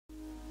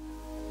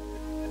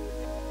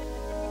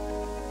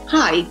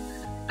Hi,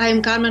 I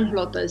am Carmen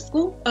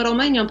Holotescu, a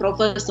Romanian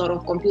professor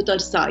of computer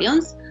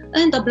science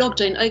and a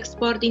blockchain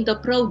expert in the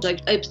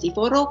project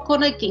EBSI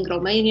connecting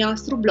Romania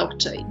through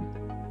blockchain.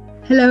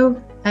 Hello,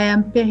 I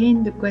am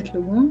Perrine de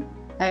Coetlogon.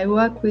 I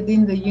work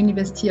within the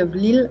University of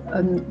Lille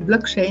on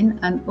blockchain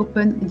and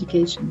open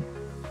education.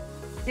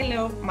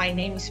 Hello, my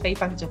name is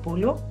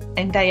Panoutsopoulou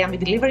and I am a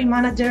delivery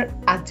manager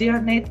at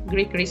GRNET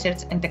Greek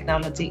Research and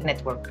Technology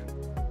Network.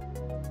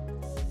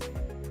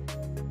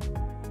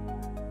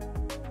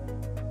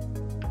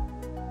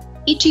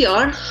 Each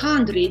year,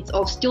 hundreds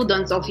of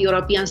students of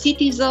European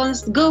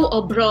citizens go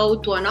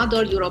abroad to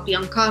another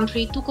European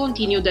country to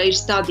continue their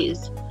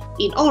studies.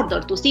 In order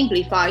to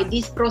simplify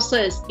this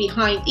process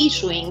behind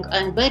issuing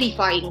and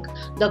verifying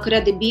the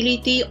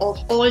credibility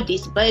of all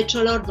these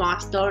Bachelor,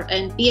 Master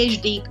and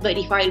PhD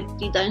verified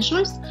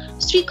credentials,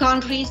 3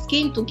 countries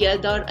came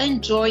together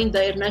and joined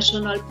their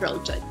national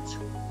projects.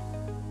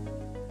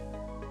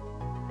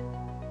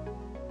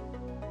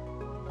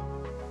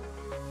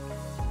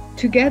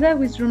 Together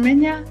with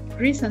Romania,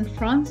 Greece and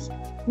France,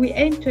 we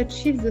aim to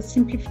achieve the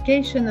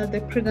simplification of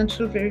the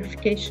credential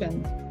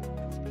verification.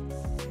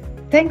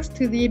 Thanks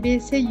to the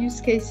EBSI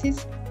use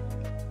cases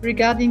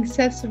regarding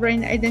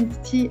self-sovereign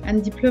identity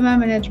and diploma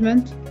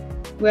management,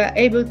 we are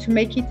able to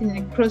make it in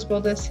a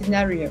cross-border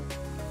scenario.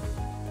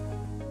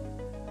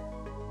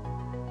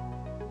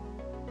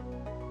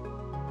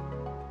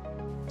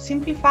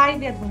 Simplify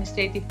the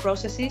administrative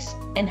processes,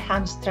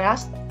 enhance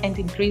trust, and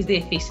increase the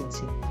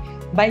efficiency.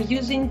 By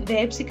using the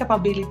EBSI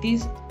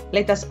capabilities,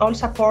 let us all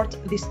support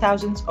these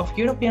thousands of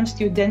European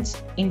students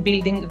in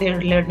building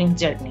their learning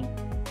journey.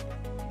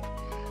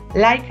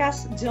 Like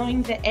us,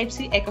 join the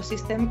EBSI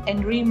ecosystem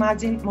and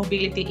reimagine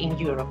mobility in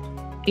Europe.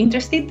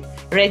 Interested?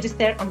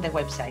 Register on the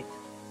website.